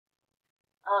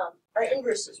our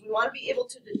inverses. We want to be able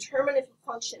to determine if a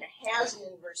function has an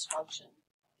inverse function.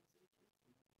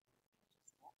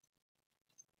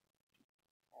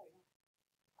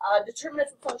 Determine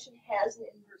if a function has an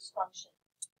inverse function.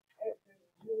 There's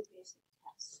a really basic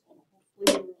test, and hopefully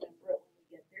you'll remember it when we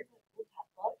get there, but we'll talk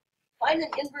about it. Find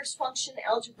an inverse function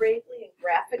algebraically and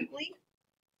graphically.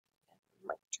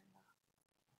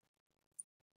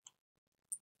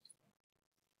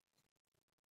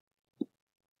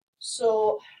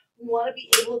 So we want to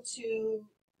be able to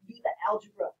do the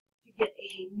algebra to get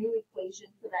a new equation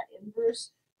for that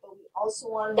inverse, but we also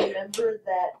want to remember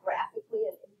that graphically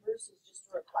an inverse is just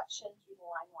a reflection through the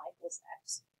line y equals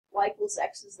x. Y equals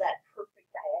x is that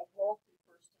perfect diagonal through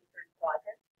first and third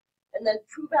quadrant. And then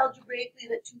prove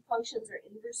algebraically that two functions are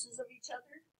inverses of each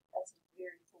other. That's a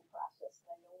very cool process.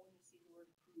 And I know when you see the word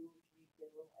prove, you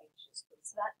get a little anxious, but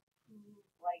it's not prove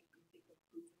like you think of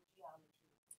proving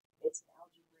geometry. It's an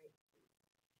algebraic proof.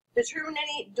 Determine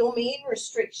any domain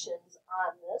restrictions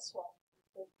on this. Well,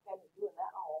 we're kind of doing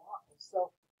that all along.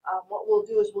 So what we'll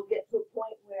do is we'll get to a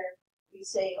point where we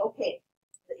say, okay,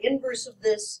 the inverse of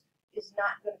this is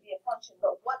not going to be a function,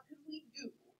 but what could we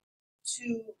do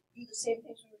to do the same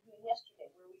things we were doing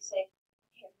yesterday, where we say,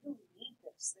 okay, I really need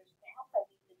this. There's math I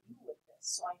need to do with this,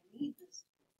 so I need this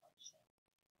to be a function.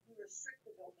 If we restrict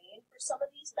the domain for some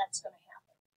of these, that's going to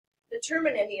happen.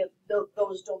 Determine any of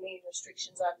those domain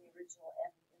restrictions on the original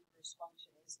and the inverse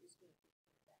function is going to be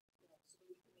that, so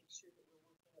that we can make sure that we're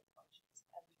working with functions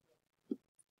as we go.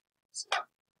 So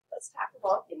let's talk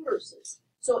about inverses.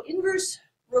 So inverse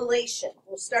relation,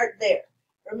 we'll start there.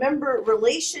 Remember,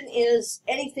 relation is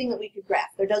anything that we could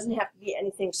graph. There doesn't have to be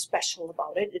anything special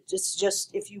about it. It's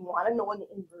just if you want to know an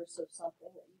inverse of something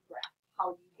that you graph,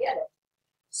 how do you get it?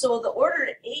 So the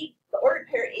ordered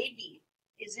pair AB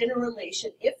is in a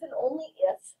relation if and only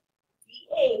if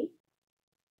BA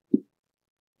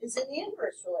is in the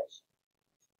inverse relation.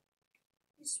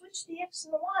 You switch the x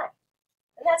and the y.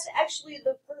 And that's actually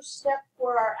the first step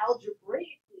for our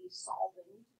algebraically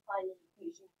solving to find an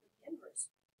equation for the inverse.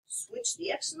 Switch the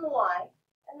x and the y,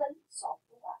 and then solve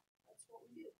for y. That's what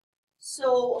we do.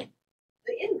 So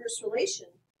the inverse relation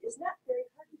is not very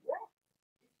hard to graph.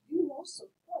 If you know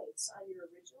some points on your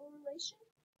original relation,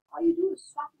 all you do is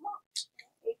swap them up.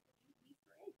 A for b, b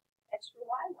for a, x for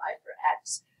y, y for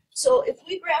x. So if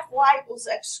we graph y equals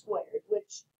x squared,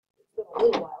 which it's been a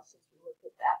little while since we looked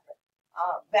at that, but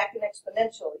back in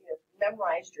exponential, you have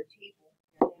memorized your table.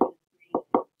 You're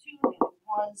 -3, -2,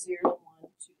 -1, 0,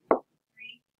 1, 2,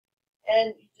 3.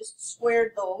 And you just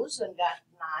squared those and got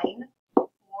 9,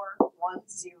 4, 1,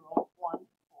 0, 1,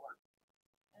 4.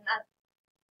 And that,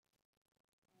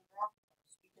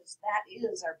 because that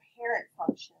is our parent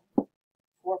function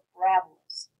for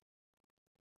parabolas.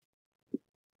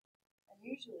 And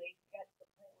usually, at the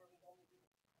point where we don't do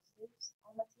positives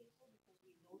on the table because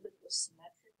we know that it was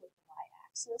symmetric with the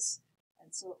y-axis,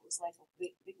 and so it was like a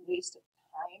big waste of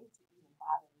time to even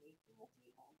bother making the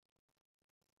table.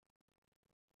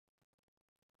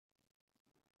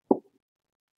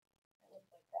 It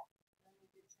looked like that. And then we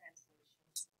did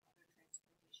translations, other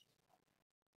transformations.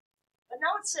 But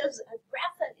now it says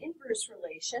graph an inverse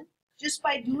relation just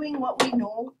by doing what we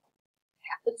know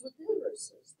happens with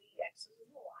inverses. The x's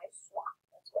and the y's swap.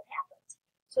 That's what happens.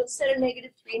 So instead of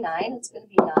 -3, 9, it's going to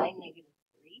be 9,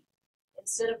 -3.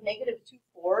 Instead of -2,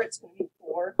 4, it's going to be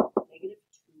 4,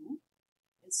 -2.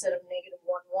 Instead of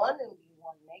 -1, 1, it'll be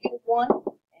 1, -1.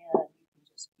 And you can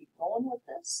just keep going with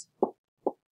this.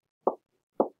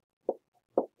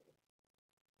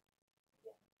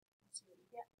 Yeah, that's what we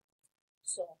get.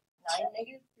 So 9,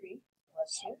 -3,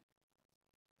 plus here.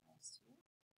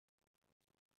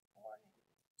 4,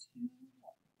 -2,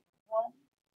 1,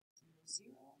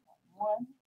 0,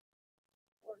 1,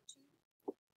 4, 2,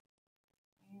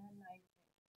 and 9.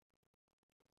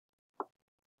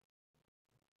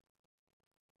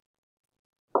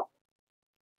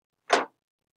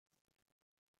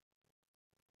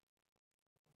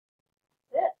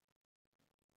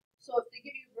 So if they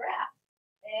give you a graph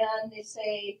and they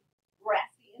say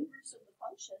graph the inverse of the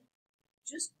function,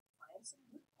 just find some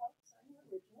good points on your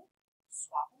original,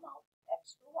 swap them out,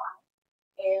 x for y,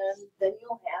 and then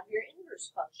you'll have your inverse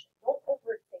function. Don't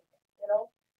overthink it,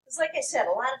 Because like I said,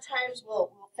 a lot of times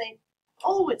we'll think,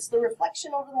 oh, it's the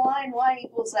reflection over the line, y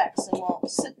equals x, and we'll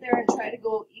sit there and try to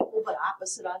go equal but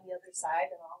opposite on the other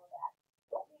side and all of that.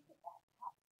 Don't make it that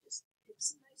tough. Just pick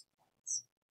some nice points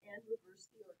and reverse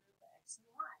the order of the x and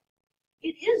the y.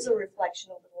 It is a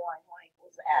reflection over the line y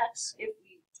equals x. If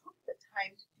we took the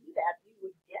time to do that, we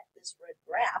would get this red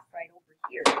graph right over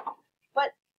here.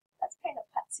 But that's kind of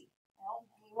putsy, and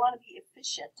we want to be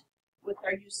efficient. with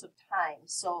our use of time.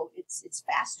 So it's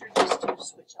faster just to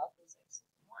switch out those x's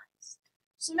and y's.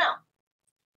 So now,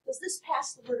 does this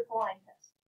pass the vertical line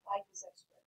test? Y equals x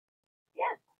squared.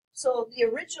 Yeah. So the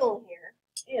original here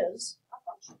is a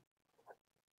function.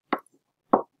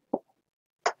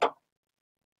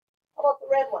 How about the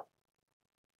red one?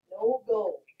 No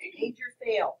go. Major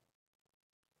fail.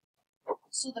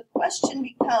 So the question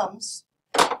becomes,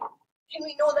 can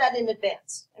we know that in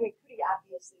advance? I mean, pretty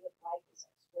obviously with y equals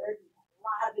x squared, we have a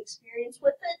lot of experience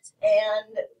with it,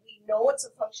 and we know it's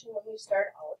a function when we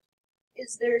start out.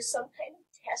 Is there some kind of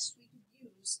test we could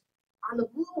use on the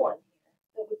blue one here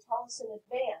that would tell us in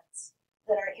advance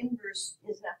that our inverse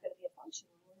is not going to be a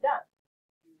function when we're done?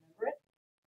 Do you remember it?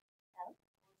 Yeah.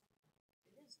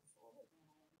 It is.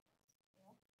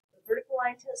 Yeah. The vertical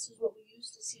line test is what we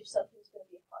use to see if something's going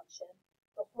to be a function.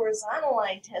 The horizontal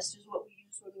line test is what we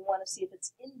use when we want to see if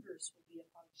its inverse would be a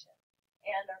function.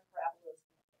 And our parabola is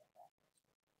going to fit that.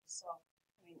 So,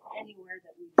 I mean, anywhere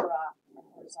that we draw a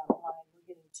horizontal line, we're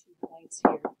getting 2 points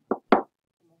here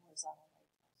from the horizontal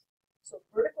line test. So,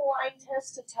 vertical line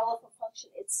test to tell if a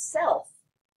function itself,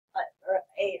 or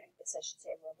I guess I should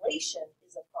say relation,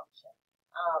 is a function.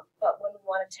 But when we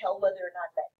want to tell whether or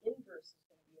not that inverse is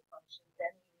going to be a function,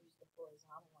 then we use the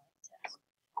horizontal line test.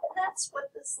 And that's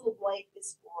what this little blank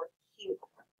is for here.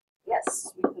 Yes,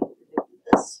 we could have predicted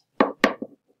this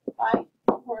by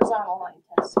horizontal line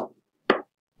test.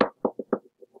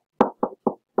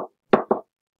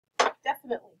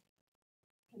 Definitely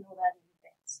can know that in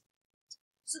advance.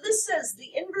 So this says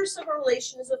the inverse of a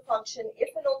relation is a function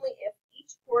if and only if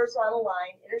each horizontal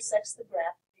line intersects the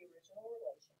graph of the original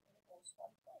relation in a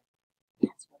corresponding plane.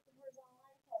 That's what the horizontal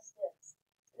line test is.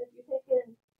 And if you're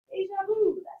thinking, deja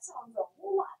vu, that sounds a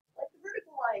whole lot like the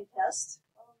vertical line test.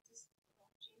 Well, just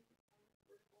change it from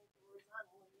vertical to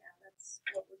horizontal, and yeah, that's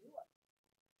what we're doing.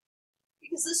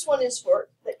 Because this one is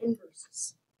for the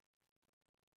inverses.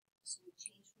 So we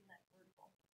change from that vertical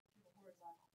to the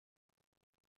horizontal.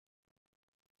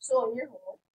 So in your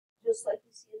homework, just like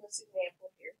you see in this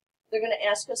example here, they're going to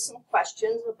ask us some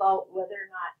questions about whether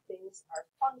or not things are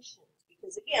functions.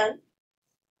 Because again,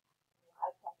 a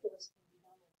lot of calculus can be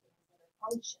done with things that are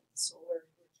functions. So we're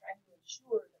trying to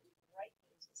ensure that we can write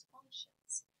things as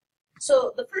functions.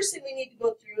 So the first thing we need to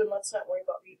go through, and let's not worry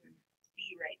about reading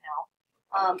B right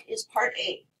now, is part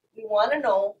A. We want to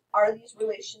know, are these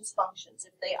relations functions?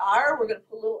 If they are, we're going to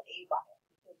put a little a by it,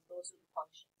 because those are the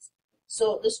functions.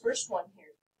 So this first one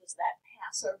here, does that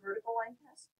pass our vertical line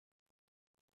test?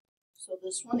 So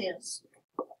this one is,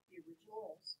 the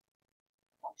original is,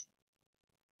 function.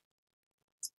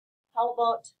 How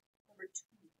about number 2?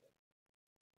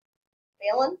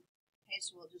 Failing? Okay,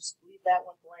 so we'll just leave that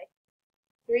one blank.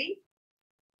 3?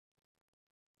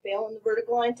 Failing the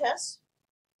vertical line test?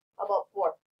 How about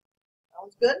 4? That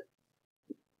one's good?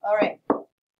 All right.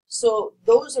 So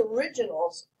those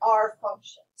originals are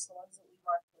functions, the ones that we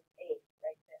marked with A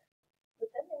right there.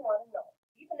 But then they want to know,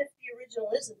 even if the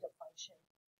original isn't a function,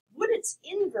 would its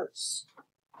inverse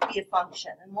be a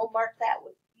function? And we'll mark that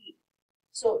with B.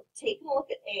 So taking a look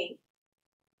at A,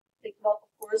 think about the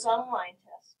horizontal line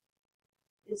test.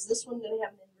 Is this one going to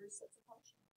have an inverse that's a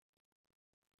function?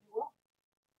 It will.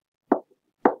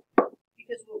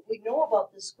 Because what we know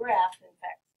about this graph, in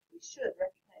fact, we should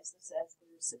recognize this as the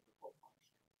reciprocal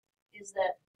function, is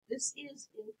that this is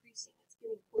increasing. It's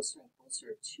getting closer and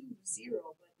closer to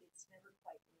 0, but it's never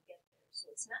quite going to get there.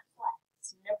 So it's not flat.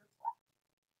 It's never flat.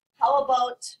 How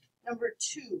about number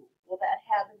 2? Will that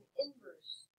have an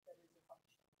inverse that is a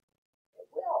function? It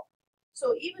will.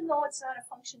 So even though it's not a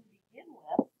function to begin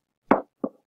with,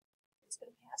 it's going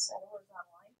to pass that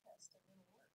horizontal line test and it'll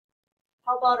work.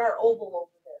 How about our oval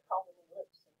over there, called an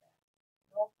ellipse in there?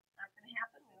 No, not going to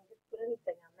happen. We don't get to put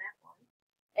anything on that one.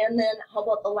 And then how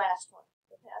about the last one?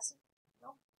 The passing?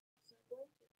 No, it's not going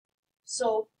to.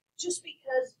 So just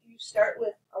because you start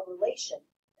with a relation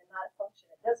and not a function,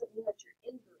 it doesn't mean that your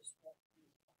inverse won't be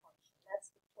a function.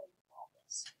 That's the point of all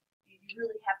this. You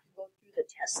really have to go through the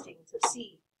testing to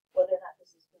see whether or not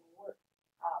this is going to work.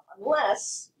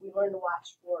 Unless we learn to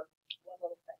watch for one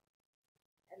little thing.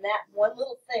 And that one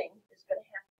little thing is going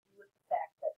to have to do with the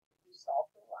fact that we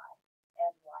solve for y,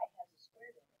 and y has a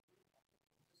square in it.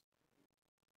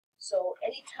 So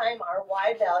anytime our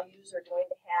y values are going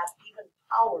to have even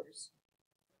powers,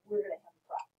 we're going to have a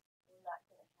problem. We're not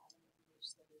going to have an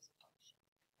inverse that is a function.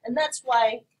 And that's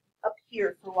why up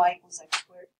here for y equals x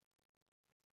squared,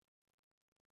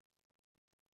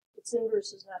 its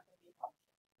inverse is not going to be a function.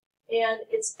 And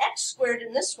it's x squared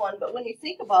in this one, but when you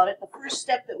think about it, the first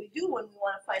step that we do when we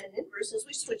want to find an inverse is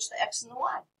we switch the x and the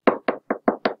y.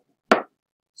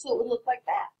 So it would look like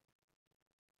that.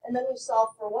 And then we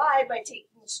solve for y by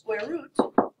taking the square root.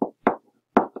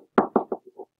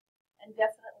 And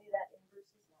definitely that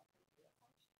inverse is not going to be a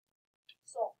function.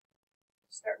 So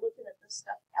start looking at this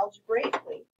stuff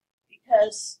algebraically,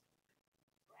 because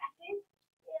graphing,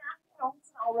 yeah, it's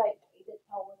an all right way to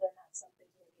tell whether or not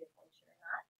something's going to be a function or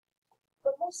not.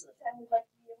 But most of the time, we'd like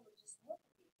to be able to just look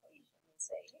at the equation and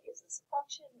say, hey, is this a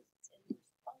function? Is this an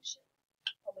inverse function?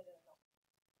 How am I going to know?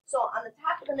 So on the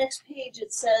top of the next page,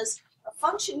 it says a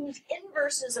function whose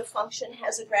inverse is a function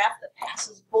has a graph that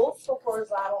passes both the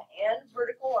horizontal and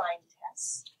vertical line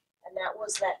tests. And that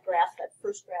was that graph, that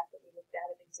first graph that we looked at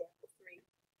in example 3.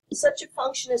 Such a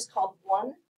function is called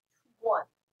 1 to 1,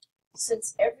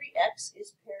 since every x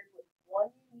is paired with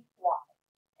one unique y,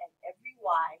 and every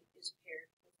y is paired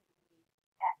with a unique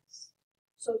x.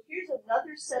 So here's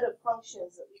another set of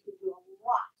functions that we can do a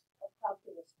lot of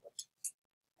calculus with.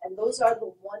 And those are the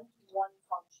 1-to-1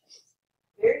 functions.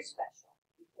 Very special,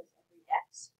 because every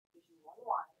x gives you one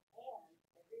y, and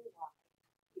every y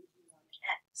gives you one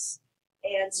x.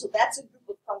 And so that's a group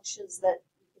of functions that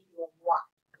we can do a lot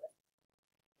with.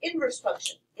 Inverse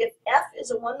function. If f is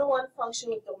a 1-to-1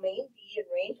 function with domain D and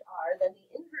range R, then the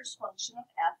inverse function of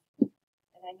f,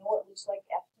 and I know it looks like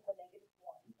f to the negative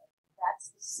 1, but that's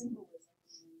the symbolism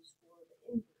we use for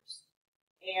the inverse.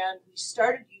 And we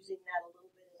started using that a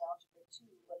little bit in algebra 2,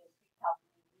 but in pre-calc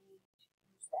we need to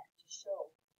use that to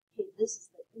show, hey, this is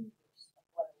the inverse of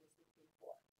what I was looking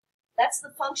for. That's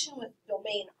the function with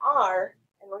domain R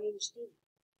and range D.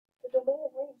 The domain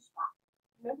and range spot.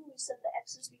 Remember we said the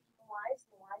x's become the y's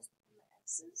and the y's become the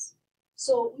x's?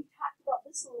 So we talked about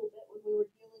this a little bit when we were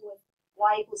dealing with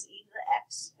y equals e to the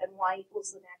x and y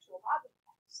equals the natural log of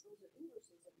x. Those are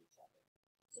inverses of each other.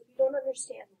 So if you don't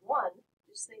understand one,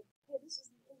 just think, hey, this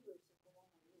is the inverse of the one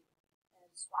I need, and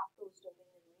swap those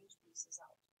domain and range pieces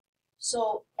out.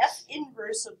 So f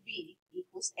inverse of b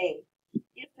equals a,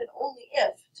 if and only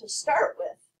if, to start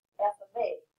with, f of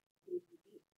a is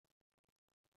b.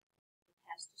 It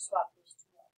has to swap those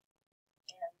two out.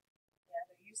 And yeah,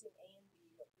 they're using a and b,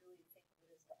 but really think of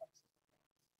it as the x's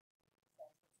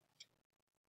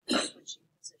and switching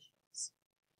positions.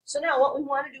 So now what we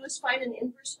want to do is find an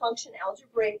inverse function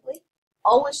algebraically.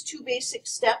 Always 2 basic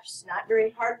steps, not very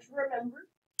hard to remember.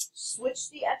 Switch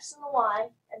the x and the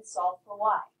y and solve for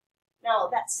y. Now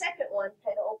that second one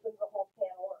kind of opens the whole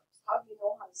can of worms. How do you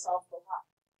know how to solve for y?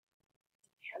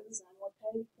 Depends on what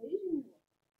kind of equation you're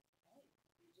looking at. Right?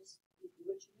 You do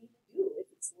what you need to do. If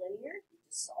it's linear, you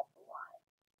just solve for y.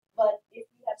 But if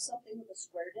you have something with a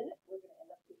squared in it, we're going to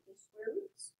end up taking square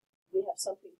roots. If we have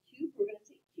something cubed, we're going to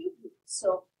take cube roots.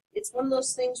 So it's one of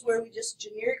those things where we just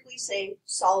generically say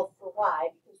solve for y,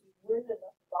 because we've learned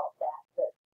enough about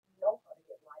that we know how to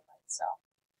get y by itself.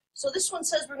 So this one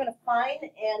says we're going to find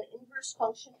an inverse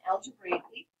function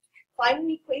algebraically. Find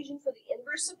an equation for the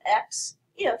inverse of x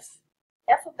if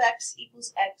f of x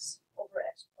equals x over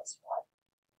x plus 1.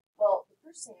 Well, the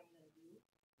first thing I'm going to do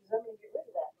is I'm going to get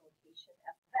rid of that notation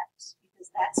f of x,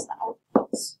 because that's the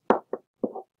outputs.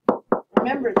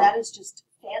 Remember, that is just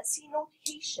fancy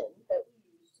notation that we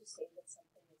use to say that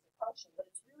something is a function, but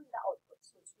it's really the output,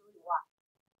 so it's really y.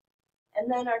 And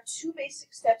then our 2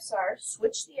 basic steps are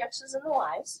switch the x's and the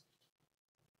y's.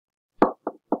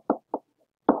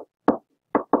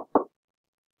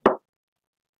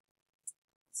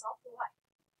 Solve for y.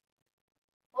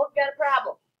 Well, we've got a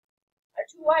problem. Our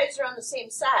 2 y's are on the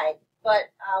same side, but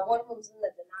one of them's in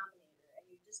the denominator, and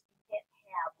you can't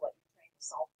have what you're trying to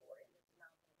solve for in the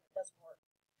denominator. It doesn't work.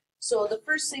 So the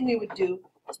first thing we would do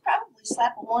is probably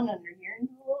slap a 1 under here and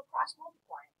do a little cross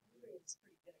multiplying. It's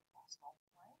pretty good at cross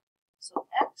multiplying. So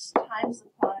x times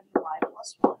the quantity y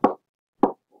plus 1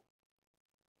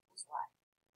 equals y.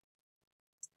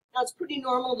 Now it's pretty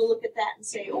normal to look at that and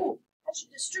say, oh, I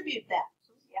should distribute that.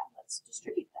 So yeah, let's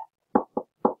distribute that.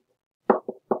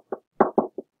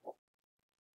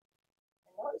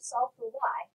 And now to solve for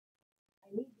y,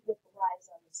 I need to get the y's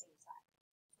on the same side.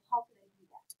 So how can I do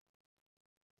that?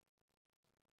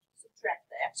 Subtract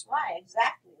the xy,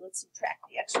 exactly. Let's subtract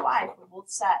the xy from both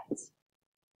sides.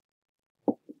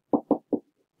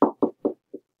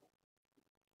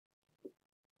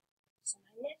 So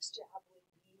my next job would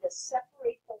be to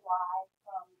separate the y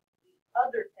from the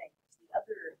other things, the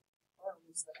other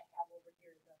terms that I have over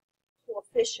here, the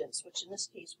coefficients, which in this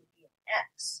case would be an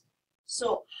x.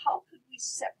 So how could we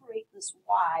separate this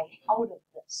y out of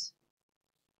this?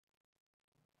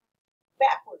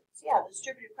 Backwards. Yeah, the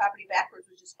distributive property backwards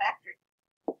was just factoring.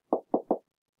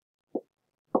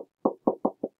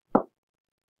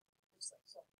 Just like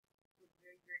so. We're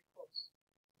very, very close.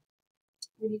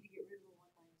 We need to get rid of the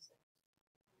 1 minus x.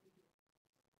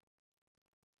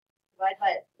 Divide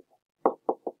by it.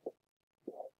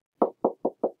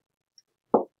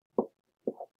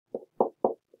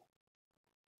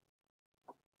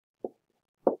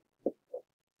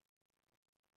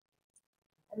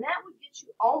 get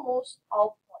you almost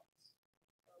all points.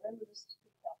 Remember, this is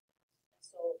pretty tough.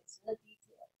 So it's in the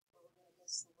detail, where we're going to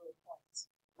miss the little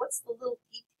points. What's the little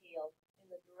detail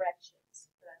in the directions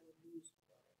that I would use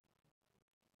for it?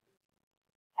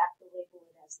 Have to label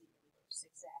it as the inverse,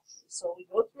 exactly. So we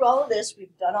go through all of this.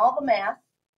 We've done all the math.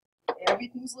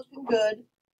 Everything's looking good.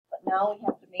 But now we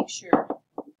have to make sure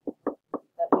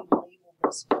that we label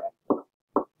this correctly.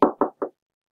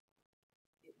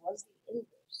 It was the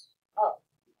inverse of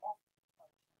the f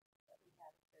function that we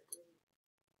had there earlier.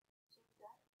 So we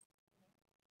got it.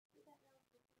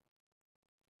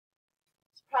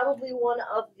 It's probably one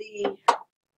of the,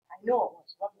 I know it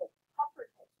was one of the tougher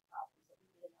types of problems that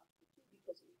we did in Algebra 2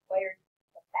 because it required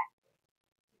the factor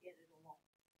to get it along.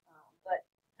 But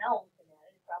now looking at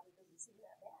it, it probably doesn't seem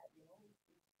that bad. You know, we've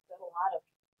done a lot of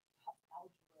tough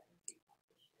algebra and pre-calc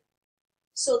this year.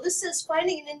 So this is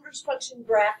finding an inverse function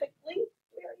graphically.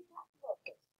 We already talked about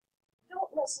this.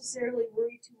 Don't necessarily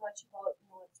worry too much about,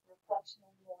 its reflection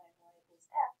on the line y equals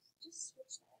x. Just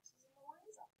switch the x's and the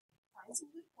y's up. Find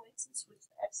some good points and switch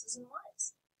the x's and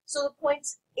y's. So the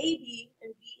points AB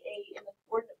and BA in the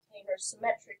coordinate plane are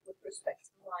symmetric with respect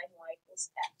to the line y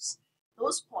equals x.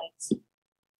 Those points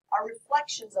are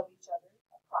reflections of each other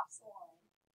across the line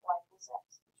y equals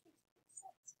x, which makes good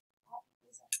sense. Y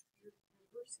equals x. You're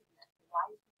reversing that. The y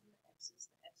is between the x's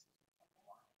between the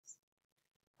y's.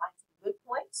 Find some good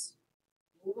points,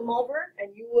 move them over,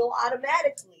 and you will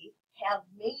automatically have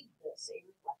made this a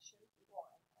reflection of the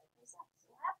line y equals x.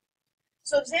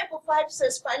 So example 5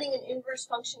 says finding an inverse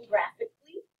function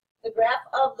graphically. The graph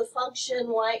of the function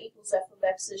y equals f of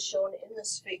x is shown in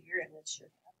this figure, and it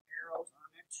should have arrows on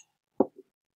it.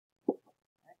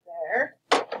 Right there.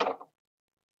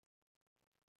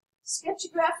 Sketch a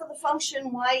graph of the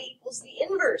function y equals the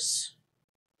inverse.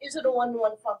 Is it a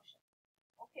one-to-one function?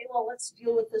 Okay, well, let's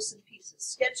deal with this in pieces.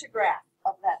 Sketch a graph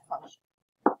of that function,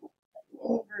 the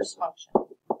inverse function.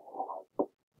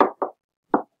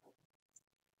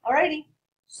 Alrighty.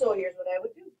 So here's what I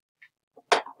would do.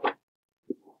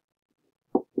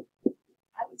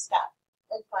 I would stop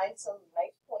and find some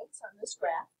nice points on this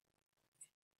graph.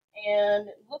 And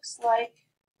it looks like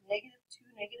 -2,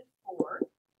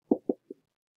 -4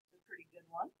 is a pretty good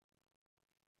one.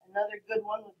 Another good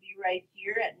one would be right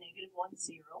here at -1,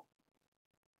 0.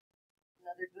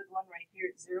 Another good one right here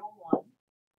at 0, 1.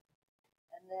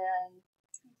 And then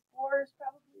 2, 4 is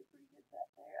probably a pretty good bet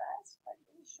there. That's quite a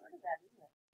bit short of that, isn't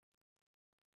it?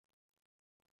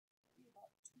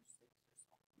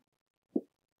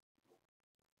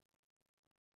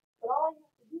 But all I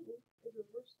have to do is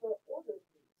reverse the order of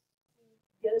these to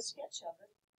get a sketch of it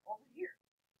over here.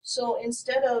 So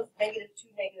instead of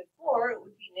 -2, -4, it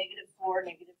would be -4,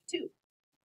 -2.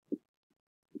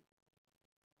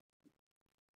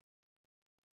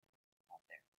 Out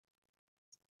there.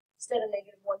 Instead of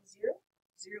 -1, 0,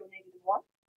 0, -1.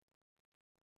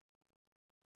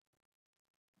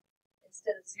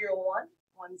 Instead of 0, 1,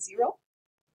 1, 0.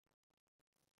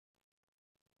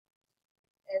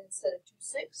 And instead of 2,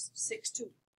 6, 6,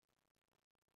 2.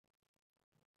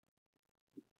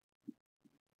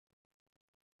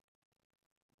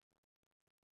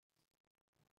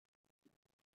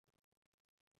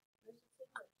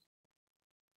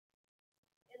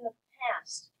 In the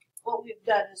past, what we've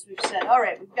done is we've said, all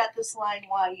right, we've got this line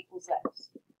y equals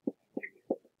x.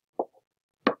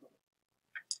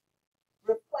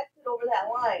 Reflect it over that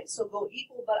line, so go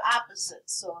equal but opposite.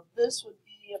 So this would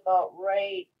be about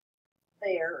right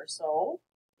there or so.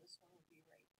 This one would be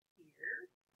right here.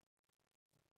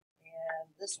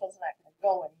 And this one's not going to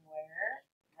go anywhere.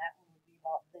 And that one would be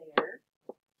about there.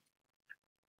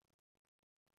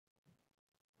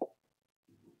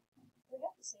 We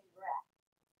got the same graph,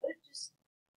 but it just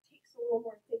takes a little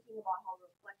more thinking about how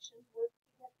reflections work to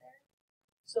get there.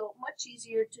 So much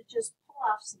easier to just pull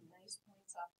off some nice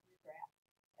points off of your graph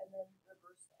and then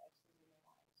reverse the x's and the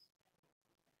y's.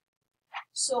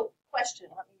 So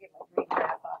question, let me get my green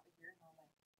graph off of here.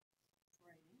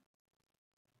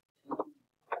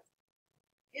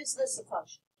 Is this a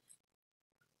function?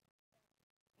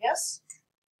 Yes?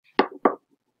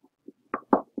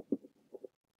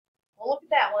 Well, look at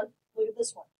that one. Look at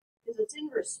this one. Is its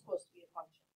inverse supposed to be a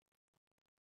function?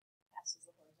 Passes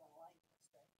the horizontal line.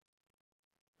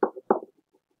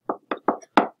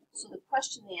 So the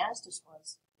question they asked us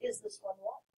was, is this one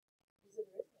what? Is it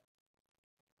original?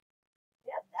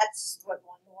 Yeah, that's what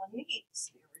one-to-one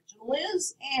means. The original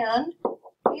is, and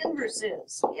the inverse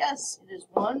is. Yes, it is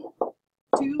 1,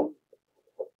 2,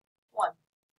 1.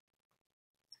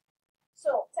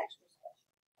 So it's extra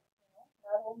special.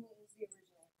 Not only is the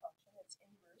original function, its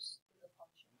inverse is a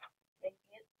function,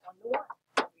 making it 1-to-1.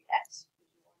 Every x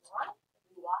gives you 1 y,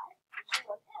 every y gives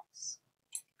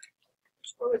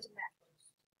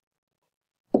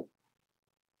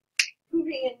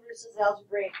proving inverses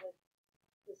algebraically.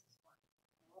 This is fun.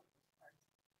 I love this part.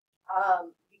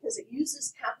 Because it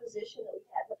uses composition that we've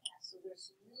had in the past. So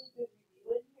there's some really good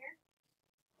review in here.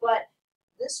 But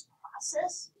this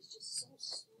process is just so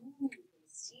smooth and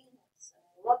seamless. And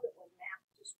I love it when math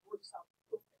just works out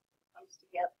perfect and comes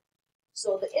together.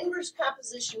 So the inverse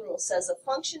composition rule says a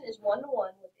function is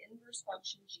one-to-one with inverse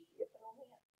function g if and only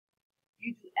if.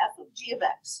 You do f of g of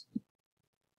x,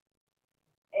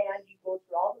 and you go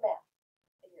through all the math,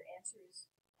 and your answer is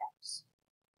x.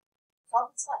 That's all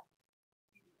it's like.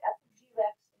 You do f of g of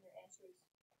x, and your answer is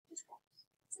just x.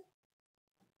 That's it.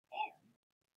 And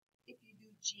if you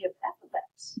do g of f of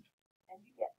x, and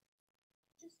you get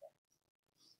just x.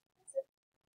 That's it.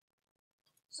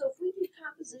 So if we do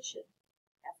composition,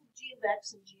 f of g of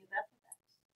x and g of f of x,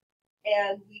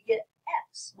 and we get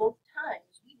x both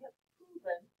times, we have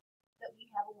proven that we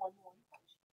have a one-to-one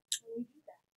function when we do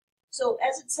that. So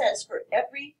as it says, for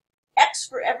every x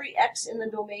in the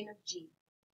domain of g,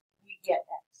 we get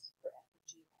x for f of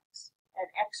g of x. And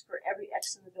x for every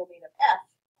x in the domain of f,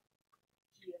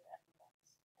 g of f of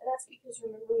x. And that's because,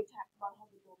 remember, we talked about how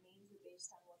the domains are based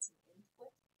on what's an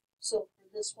input. So for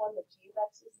this one, the g of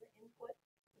x is the input.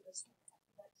 For this one, f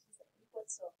of x is the input.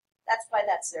 So that's why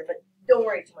that's there. But don't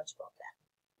worry too much about that.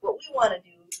 What we want to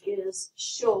do is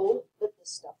show that this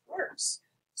stuff works.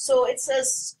 So it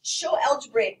says, show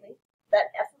algebraically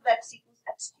that f of x equals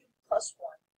x cubed plus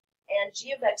 1, and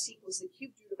g of x equals the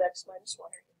cubed root of x minus 1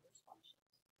 are inverse functions.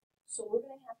 So we're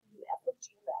going to have to do f of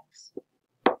g of x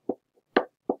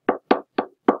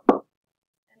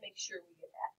and make sure we get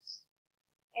x.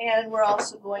 And we're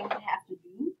also going to have to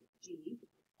do g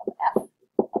of f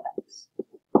of x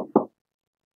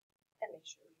and make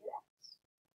sure we get x.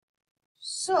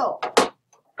 So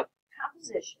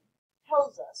composition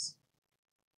tells us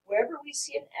wherever we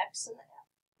see an x in the f,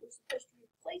 we're supposed to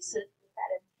replace it with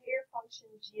that entire function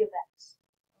g of x.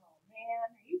 Oh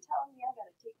man, are you telling me I got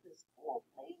to take this whole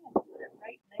thing and put it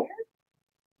right there?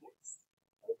 Yes.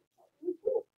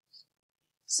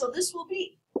 So this will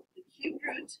be the cubed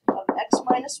root of x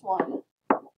minus 1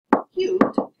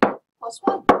 cubed plus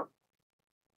 1.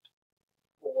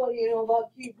 Well, what do you know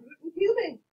about cube root and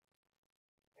cubing?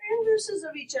 They're inverses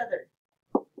of each other.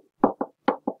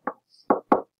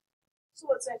 So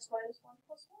what's x minus 1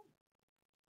 plus 1?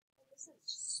 Like I said,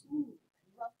 it's just smooth. I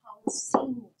love how it's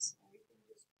seamless. Everything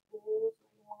just goes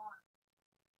along.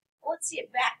 Well, let's see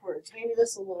it backwards. Maybe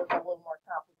this will look a little more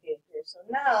complicated here. So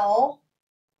now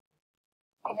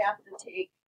we have to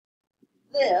take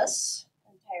this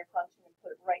entire function and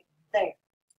put it right there.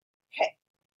 Okay.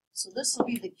 So this will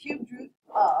be the cubed root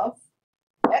of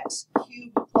x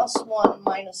cubed plus 1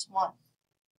 minus 1.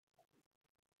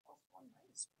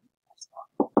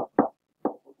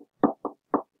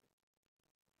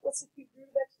 What's the cubed root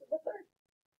of x to the third?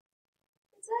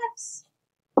 It's x.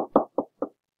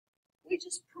 We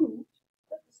just proved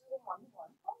that this is a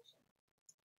one-to-one function.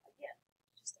 Again,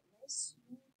 just a nice,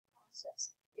 smooth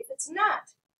process. If it's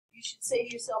not, you should say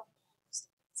to yourself, if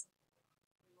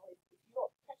you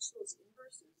don't catch those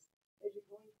inverses as you're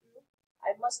going through,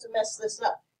 I must have messed this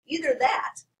up. Either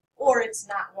that, or it's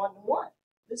not one-to-one.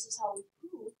 This is how we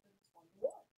prove that it's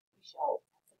one-to-one. We show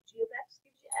f of g of x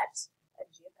gives you x, and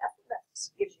g of f of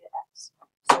x gives you x.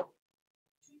 So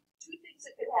two things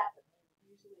that could happen.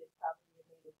 Usually it's probably a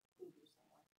native figure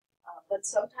somewhere. But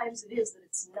sometimes it is that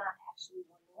it's not actually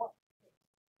one-to-one.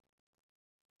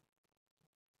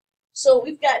 So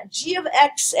we've got g of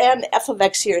x and f of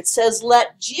x here. It says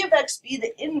let g of x be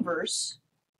the inverse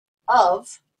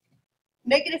of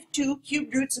 -2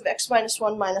 cubed roots of x minus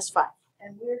 1 minus 5.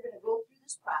 And we're going to go through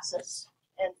this process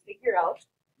and figure out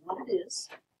what it is.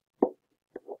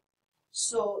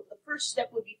 So the first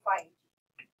step would be find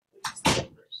t, which is the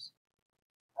inverse.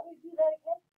 How do we do that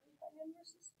again? Find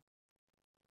inverses?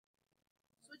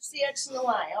 Switch the x and the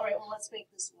y. All right, well, let's make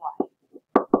this y.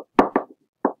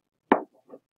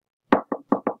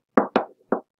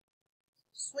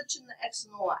 Switching the x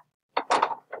and the y.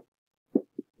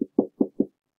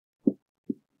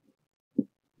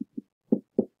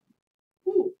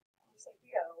 Looks like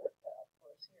we got to work that out for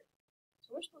us here. So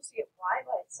we're supposed to get y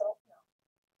by itself now.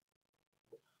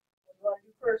 What do you want to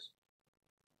do first?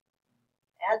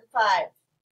 Add the 5.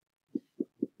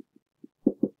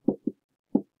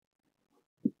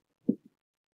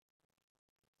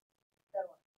 Then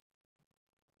what?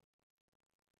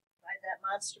 Divide that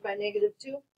monster by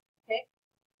 -2. Okay.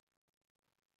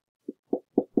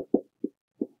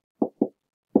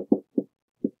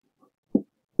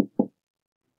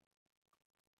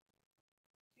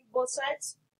 Do both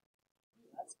sides.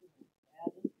 That's good.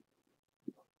 Add.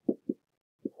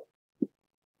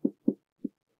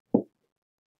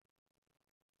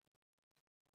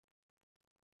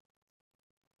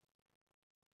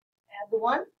 the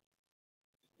 1.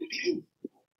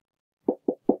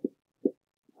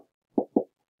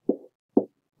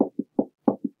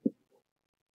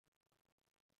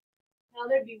 Now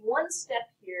there'd be one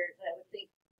step here that I would think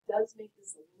does make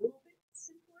this a little bit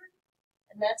simpler,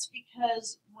 and that's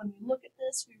because when we look at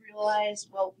this, we realize,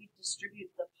 well, we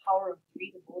distribute the power of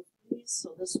 3 to both of these,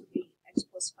 so this would be x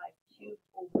plus 5 cubed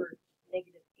over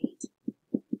negative 8.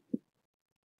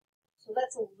 So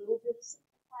that's a little bit of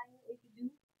simplifying that we could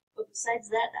do, but besides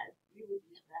that, we would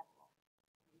leave that alone.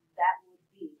 That would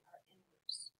be our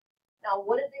inverse. Now,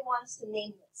 what did they want us to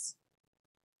name this?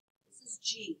 This is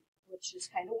G, which is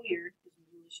kind of weird because we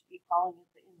really should be calling it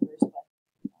the inverse, but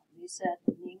they said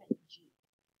name it G.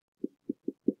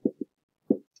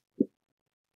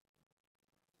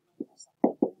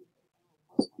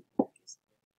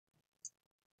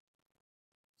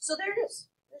 So there it is.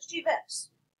 There's G of x.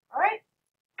 All right?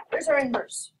 There's our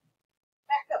inverse.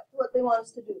 Back up to what they want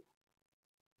us to do.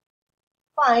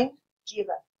 Find G of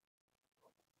x.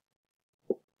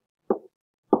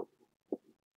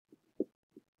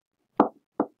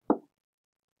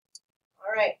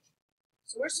 All right.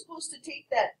 So we're supposed to take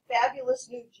that fabulous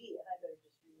new G, and I better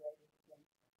just rewrite it again.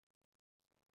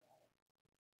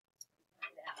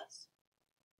 Yes.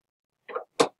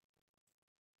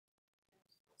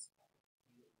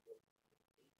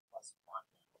 Plus 1.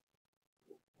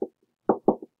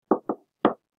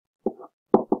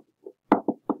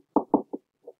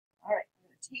 All right, I'm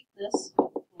going to take this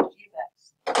G of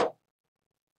x,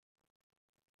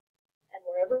 and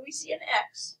wherever we see an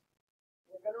x,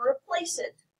 we're going to replace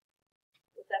it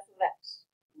with f of x.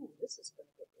 Ooh, this is going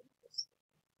to get interesting.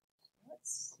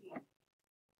 Let's see.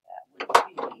 That would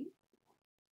be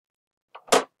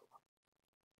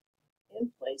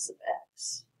in place of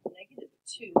x, negative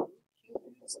 2 cube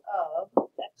roots of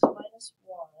x minus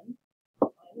 1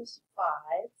 minus 5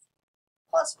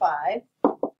 plus 5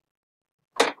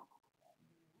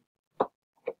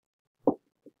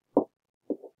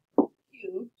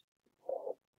 cubed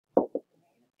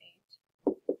negative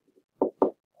 8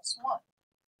 plus 1.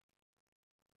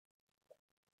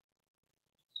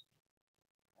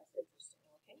 That's interesting,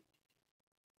 okay?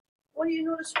 What do you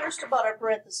notice first about our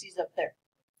parentheses up there?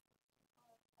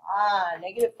 Ah,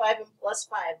 negative 5 and plus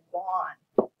 5 gone.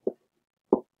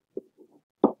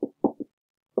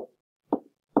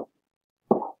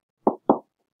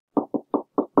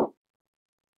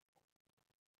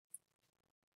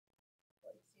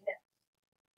 What do you see next?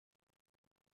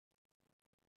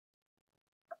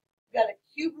 We've got a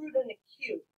cube root and a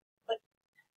cube. But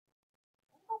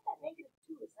what about that negative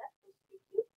 2? Is that supposed to be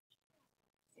cube?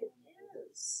 It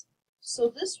is. So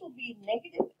this will be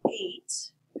negative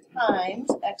 8 times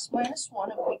x minus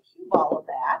 1, if we cube all of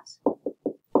that.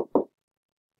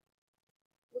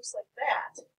 Looks like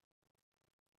that.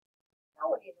 Now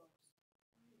what do you notice?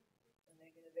 The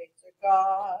negative 8s are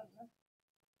gone.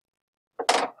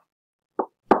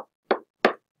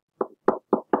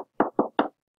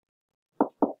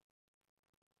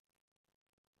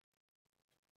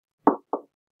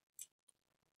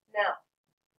 Now,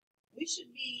 we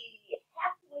should be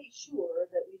halfway sure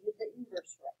that we did the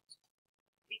inverse right,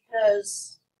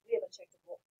 because we haven't checked the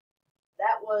book.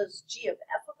 That was g of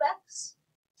f of x.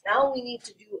 Now we need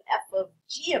to do f of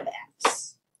g of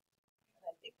x. And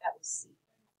I think that was c.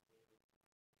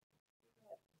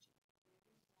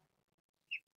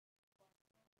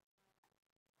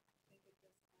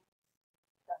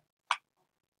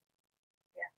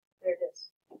 Yeah, there it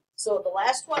is. So the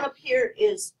last one up here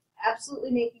is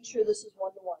absolutely making sure this is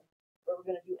 1 to 1, where we're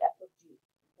going to do f of g.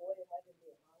 Boy, am I going to be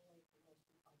a long way from those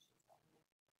two functions.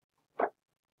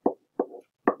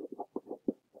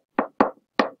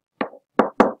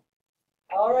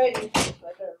 All right, so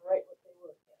I better write what they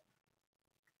were again.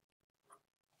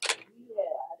 We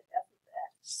had f of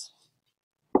x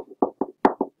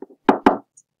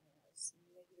as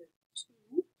negative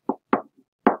 2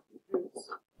 roots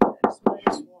x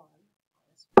minus 1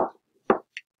 minus 5.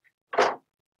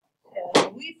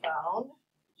 And we found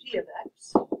g of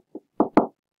x to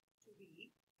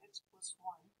be x plus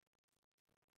 1,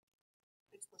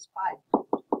 x plus 5.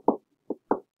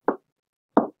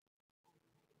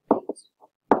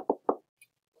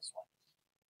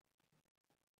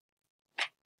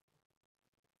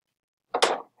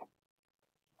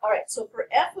 All right, so for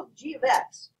f of g of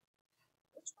x,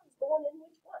 which one's going in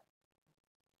which one?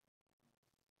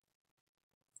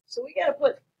 So we got to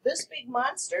put this big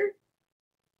monster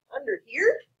under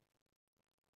here.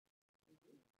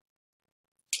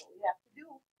 That's what we have to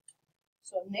do.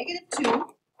 So negative 2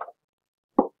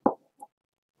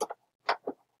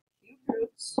 cube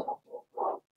roots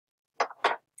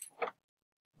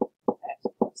x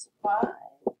plus 5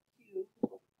 cubed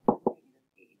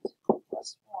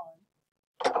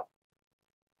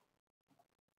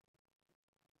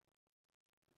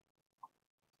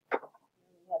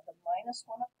minus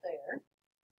 1 up there.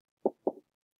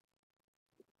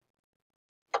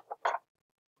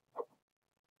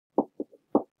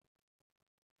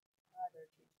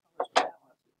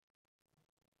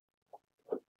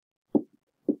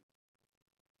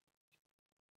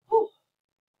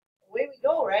 Away we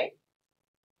go, right?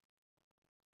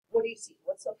 What do you see?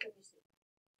 What's something you see?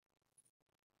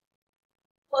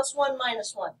 Plus 1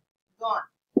 minus 1. Gone.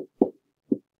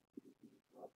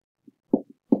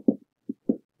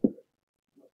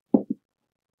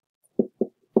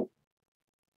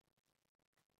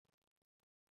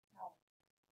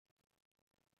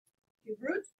 Cube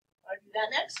root. Want to do that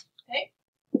next? Okay.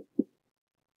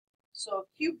 So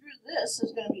cube root this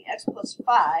is going to be x plus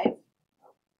 5.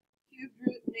 Cube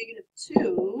root negative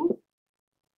 2.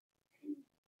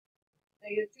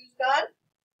 Negative 2's gone.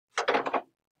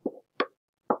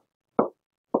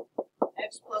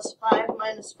 X plus 5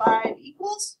 minus 5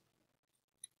 equals?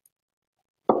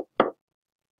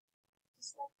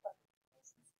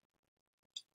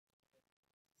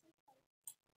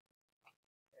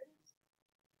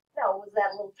 Now, was that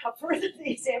a little tougher than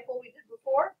the example we did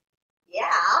before?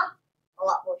 Yeah, a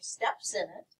lot more steps in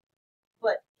it.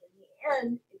 But in the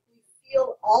end, if we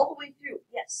feel all the way through,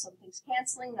 yes, something's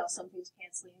canceling, now something's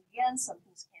canceling again,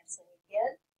 something's canceling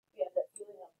again. We have that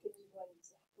feeling of things going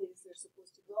exactly as they're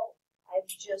supposed to go. I'm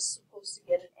just supposed to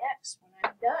get an X when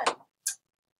I'm done.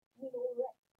 We know we're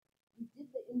right. We did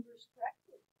the inverse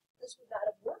correctly. This would not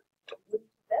have worked. It wouldn't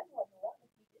have been 1 to 1 if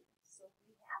we didn't. So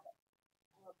we have it.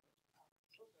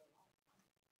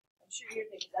 I'm sure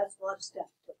you're thinking that's a lot of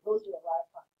steps, but those are a lot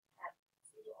of fun.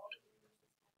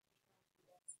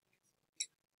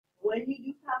 When you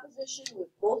do composition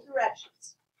with both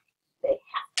directions, they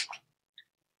have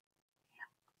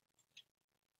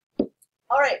to.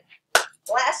 All right.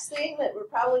 Last thing that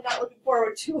we're probably not looking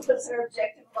forward to was our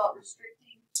objective about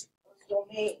restricting those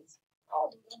domains.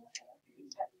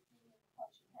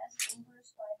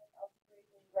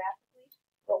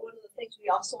 But one of the things we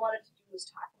also wanted to do was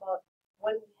talk about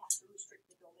when we have to restrict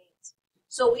the domains.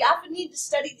 So we often need to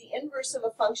study the inverse of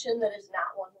a function that is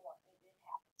not 1 to 1. It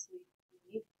happens. We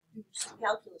need to do some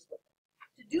calculus with it.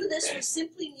 To do this, we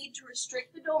simply need to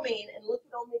restrict the domain and look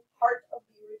at only part of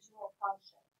the original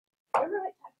function. Remember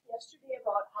I talked yesterday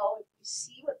about how if we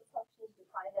see what the function is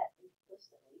defined at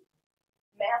implicitly,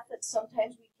 math that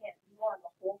sometimes we can't do on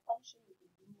the whole function, we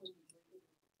can do when we break it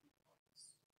into 2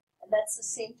 parts. And that's the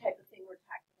same type of thing we're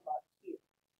talking about here.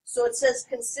 So it says,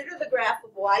 consider the graph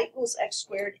of y equals x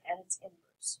squared and its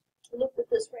inverse. We looked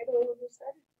at this right away when we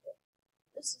started today.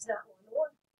 This is not 1 to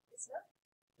 1. It's not.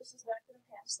 This is not going to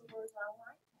pass the horizontal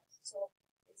line test. So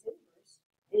its inverse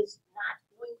is not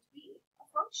going to be a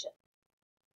function.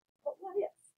 But what if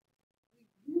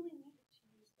we really needed to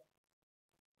use them?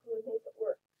 Could we make it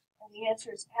work? And the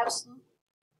answer is absolutely.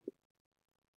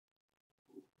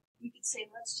 We could say,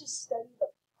 let's just study the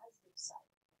positive side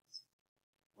of this.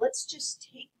 Let's just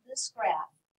take this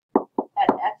graph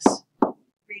at x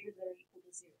greater than or equal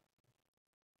to 0.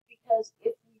 Because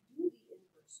if we do the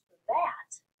inverse for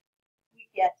that, we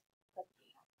get the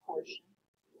top portion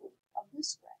of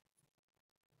this graph,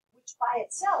 which by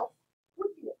itself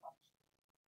would be a function.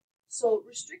 So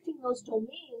restricting those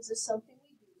domains is something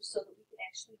we do so that we can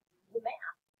actually do the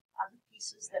math on the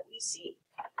pieces that we see.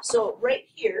 So right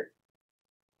here,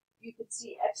 you can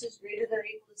see x is greater than or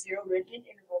equal to 0 written in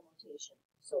interval notation.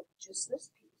 So just this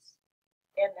piece.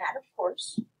 And that, of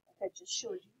course, like I just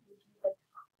showed you, would be the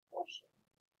top portion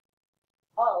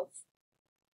of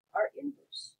our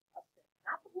inverse up there.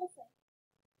 Not the whole thing,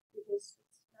 because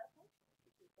it's not functional to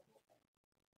do the whole thing.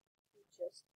 We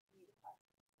just need a part.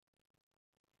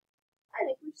 I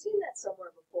think we've seen that somewhere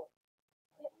before.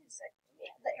 Wait a second.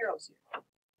 Yeah, the arrows here. I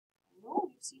know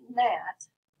you've seen that.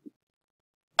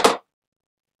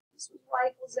 This was y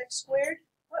equals x squared.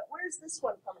 Where's this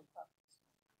one coming from?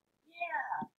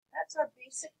 Yeah, that's our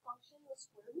basic function, the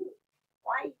square root.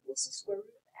 Y equals the square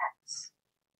root of x.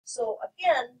 So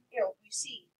again, we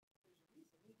see there's a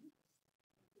reason we do this.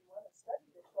 If we want to study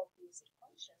the 12 basic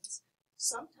functions,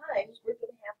 sometimes we're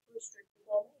going to have to restrict the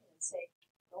domain and say,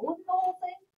 don't look at the whole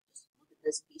thing. Just look at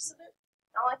this piece of it.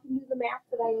 Now I can do the math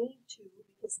that I need to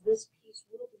because this piece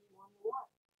will be 1 to 1.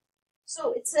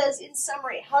 So it says in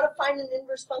summary, how to find an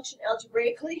inverse function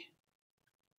algebraically.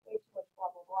 Way too much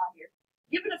blah, blah, blah here.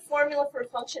 Given a formula for a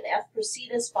function f,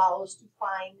 proceed as follows to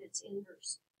find its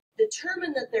inverse.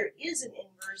 Determine that there is an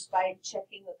inverse by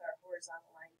checking with our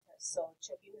horizontal line test. So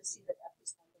checking to see that f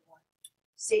is 1 to 1.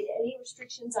 State any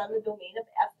restrictions on the domain of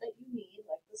f that you need,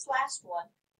 like this last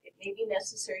one. It may be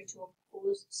necessary to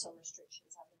impose some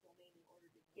restrictions on the domain in order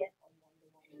to get a 1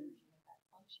 to 1 version of that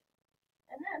function.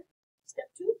 And then, step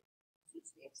 2,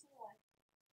 switch the x and the y.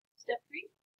 Step 3,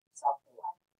 solve for y.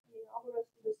 I mean, all the rest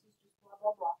of this is just blah,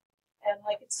 blah, blah. And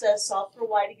like it says, solve for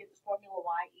y to get the formula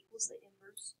y equals the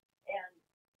inverse, and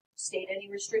state any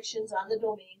restrictions on the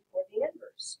domain for the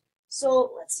inverse.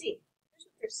 So let's see. Here's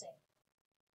what they're saying.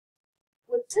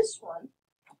 With this one,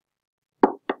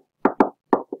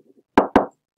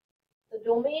 the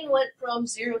domain went from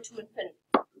 0 to infinity.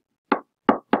 How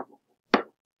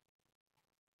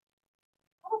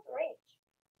about the range?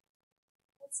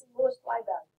 What's the lowest y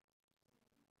value?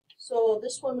 So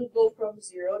this one would go from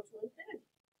 0 to infinity.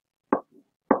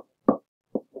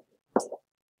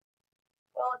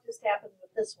 Well, it just happened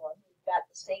with this one. We've got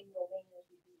the same domain as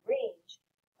we do range,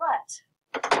 but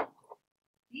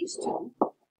these two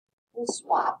will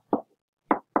swap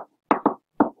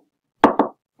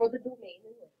for the domain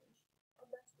and range, and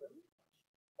that's where we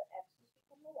function. The x's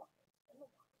become the y's, and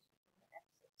the y's become the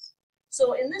x's.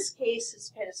 So in this case, it's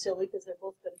kind of silly because they're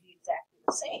both going to be exactly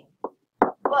the same.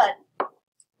 But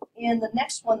in the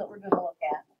next one that we're going to look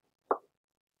at,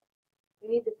 we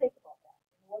need to think about that.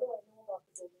 And what do I know about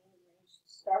the domain and range to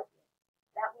start with?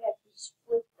 That way I can just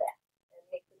flip that and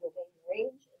make the domain the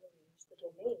range and the range the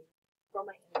domain for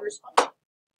my inverse function.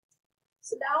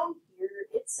 So down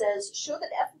here it says, show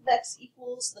that f of x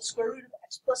equals the square root of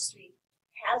x plus 3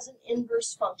 has an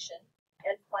inverse function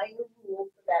and find a rule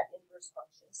for that inverse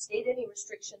function. State any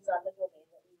restrictions on the domain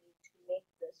that we need to make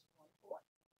this one-to-one.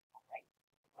 All right.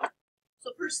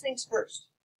 So first things first,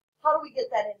 how do we get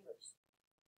that inverse?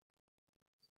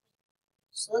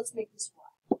 So let's make this y.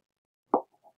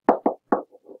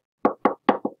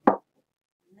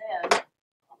 And then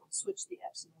switch the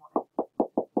x and y.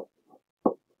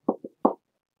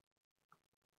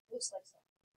 Looks like so.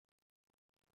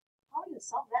 How are we going to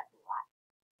solve that for y?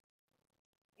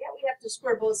 Yeah, we have to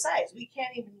square both sides. We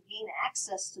can't even gain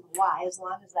access to the y as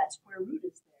long as that square root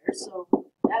is there. So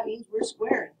that means we're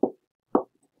squaring.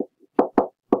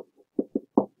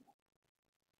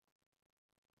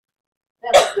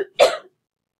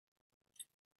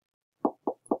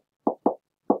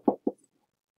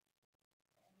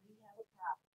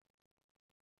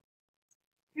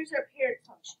 Here's our parent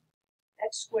function,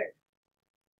 x squared.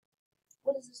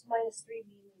 What does this minus 3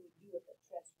 mean when we do with the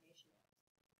transformation?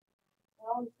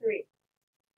 Round 3.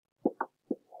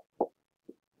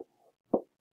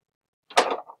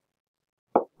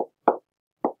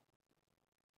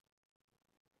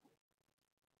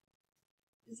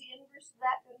 Is the inverse of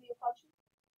that going to be a function?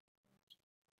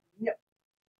 No.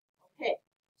 Okay,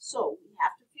 so we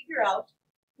have to figure out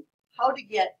how to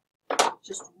get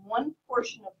just one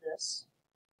portion of this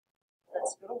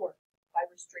that's going to work by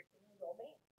restricting the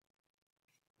domain.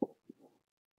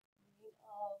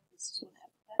 This is what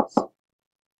happens.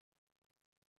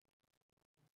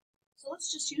 So let's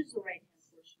just use the right-hand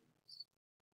portion of this.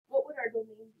 What would our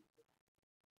domain be for that?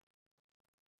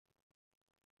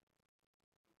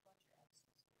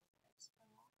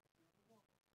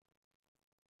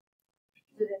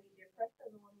 Is it any different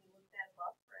than the one we looked at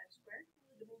above for x squared?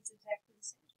 The domain's exactly the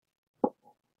same.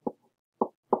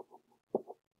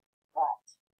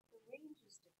 But the range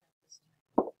is different this time.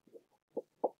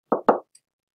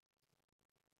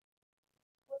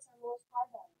 What's our lowest y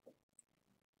value?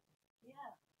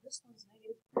 Yeah, this one's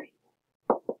 -3.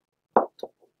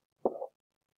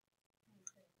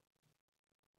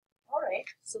 Alright,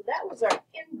 so that was our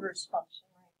inverse function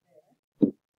right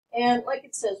there. And like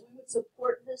it says, we would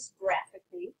support this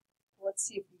graphically. Let's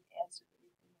see if we've answered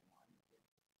everything we wanted to.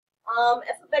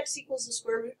 F of x equals the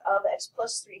square root of x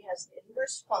plus 3 has an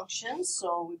inverse function,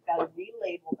 so we've got to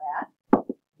relabel that. Our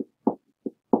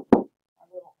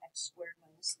little x squared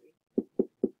minus 3.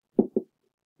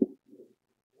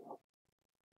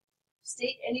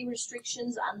 State any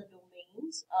restrictions on the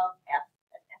domains of f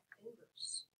and f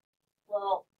inverse.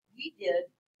 Well, we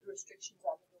did the restrictions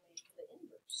on the domain for the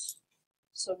inverse.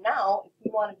 So now, if we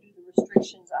want to do the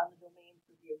restrictions on the domain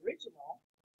for the original,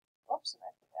 oops, and I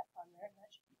put f on there, and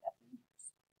that should be f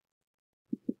inverse.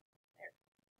 There.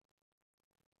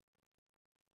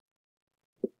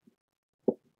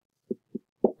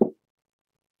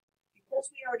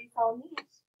 Because we already found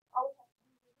these, all we have to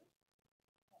do is reverse.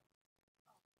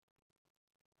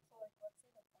 So like, let's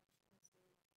say the function is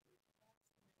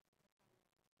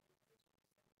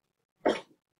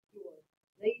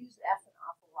they use f an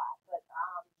awful lot, but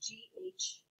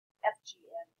GH,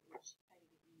 FGN, which kind of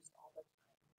get used all the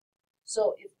time.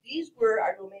 So if these were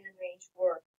our domain and range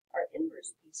for our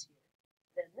inverse piece here,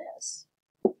 then this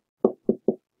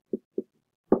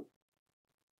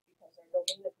becomes our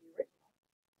domain of the original,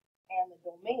 and the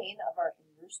domain of our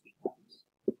inverse becomes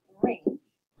the range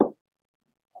of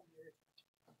the original.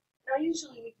 Now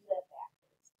usually we do that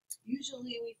backwards.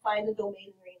 Usually we find the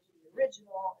domain and range of the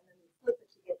original, and then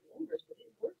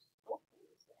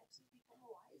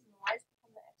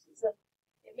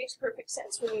makes perfect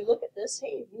sense when we look at this.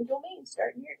 Hey, new domain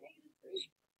starting here at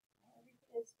 -3.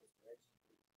 Everything is where it should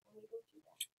be when we go through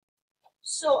that.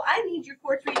 So I need your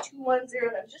 43210,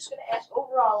 and I'm just going to ask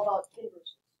overall about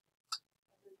inverses.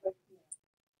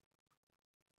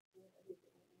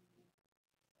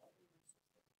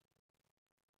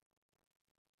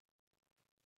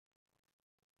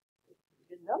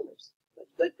 Good numbers. Good,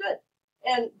 good, good.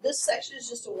 And this section is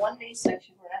just a one-day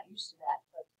section. We're not used to that,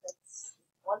 but that's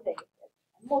one day.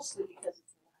 I'm mostly